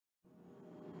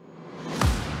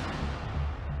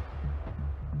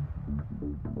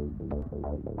Hi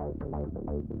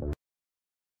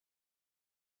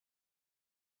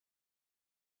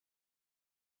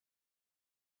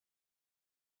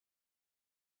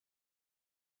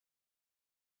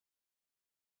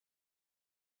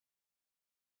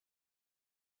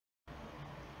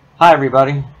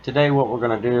everybody, today what we're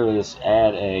going to do is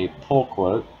add a pull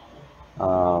quote to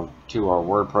our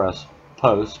WordPress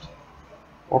post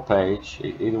or page,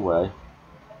 either way.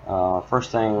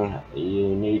 First thing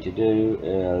you need to do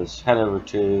is head over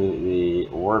to the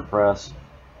WordPress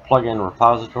plugin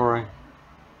repository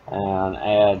and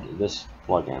add this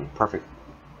plugin, Perfect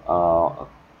Pull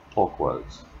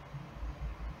Quotes.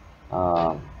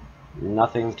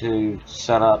 Nothing to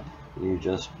set up, you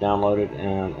just download it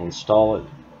and install it.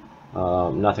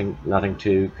 Nothing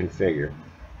to configure.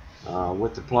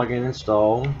 With the plugin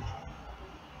installed,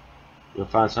 you'll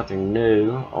find something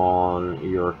new on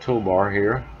your toolbar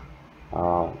here,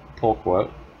 pull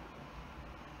quote.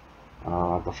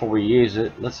 Before we use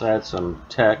it, let's add some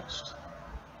text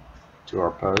to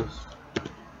our post.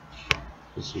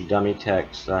 Just some dummy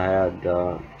text I had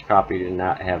copied and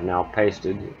have now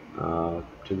pasted to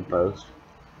the post.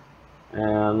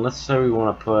 And let's say we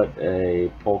want to put a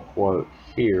pull quote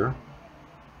here.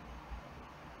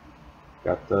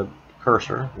 Got the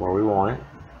cursor where we want it,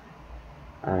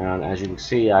 and as you can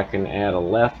see, I can add a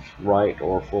left, right,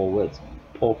 or full width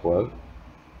pull quote.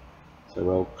 So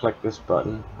we'll click this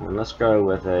button and let's go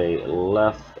with a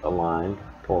left aligned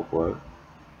pull quote,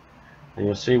 and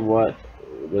you'll see what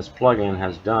this plugin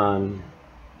has done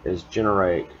is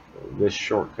generate this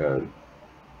shortcode.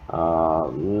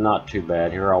 Not too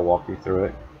bad. Here, I'll walk you through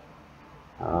it.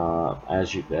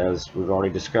 As we've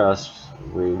already discussed,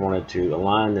 we wanted to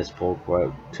align this pull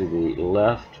quote to the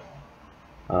left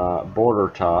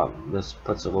border top. This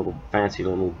puts a little fancy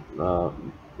little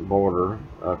border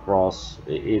across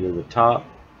either the top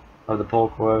of the pull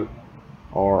quote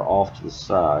or off to the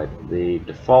side. The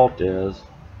default is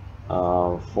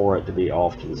for it to be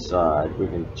off to the side. We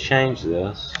can change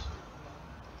this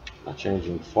by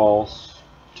changing false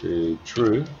to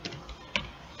true,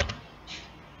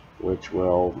 which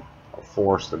will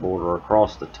force the border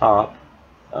across the top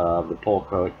of the pull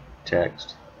quote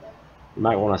text. You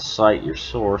might want to cite your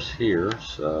source here,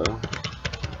 so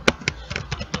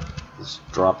just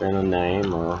drop in a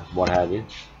name or what have you.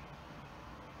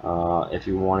 If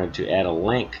you wanted to add a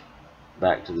link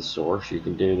back to the source, you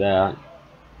can do that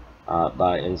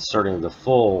by inserting the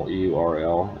full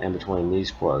URL in between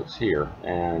these quotes here.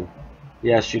 And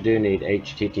yes, you do need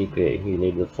HTTP. You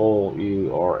need the full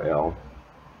URL.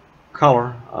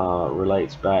 Color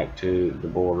relates back to the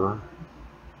border.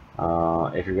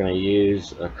 If you're going to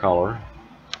use a color,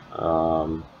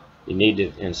 you need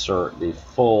to insert the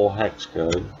full hex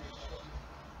code.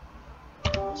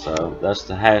 So that's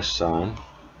the hash sign,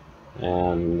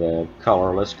 and the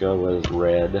color, let's go with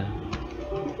red.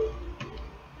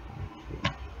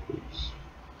 Oops.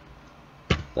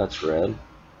 That's red.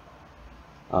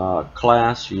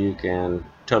 Class you can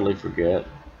totally forget.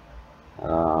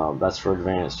 That's for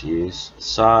advanced use.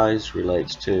 Size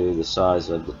relates to the size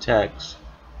of the text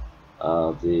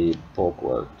of the pull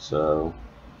quote. So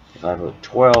if I put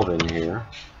 12 in here,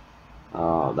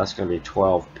 that's going to be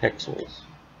 12 pixels.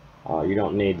 You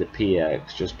don't need the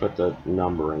px, just put the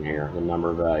number in here, the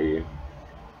number value.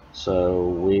 So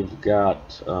we've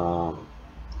got all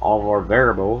of our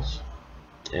variables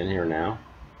in here now.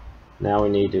 Now we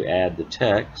need to add the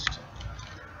text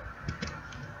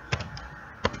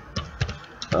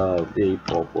of the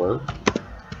pull quote.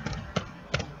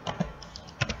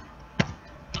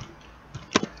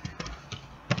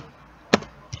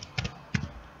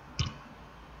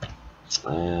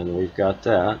 And we've got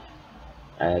that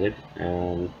added,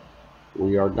 and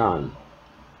we are done.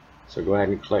 So go ahead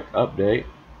and click update.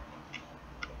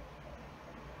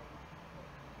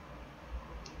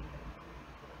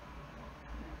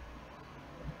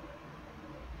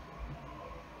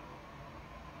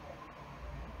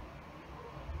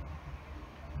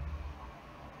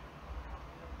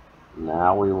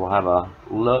 Now we will have a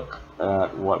look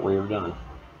at what we have done.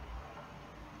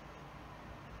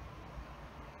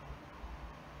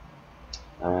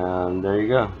 And there you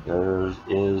go. There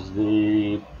is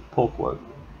the pull quote.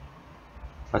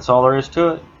 That's all there is to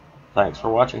it. Thanks for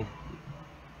watching.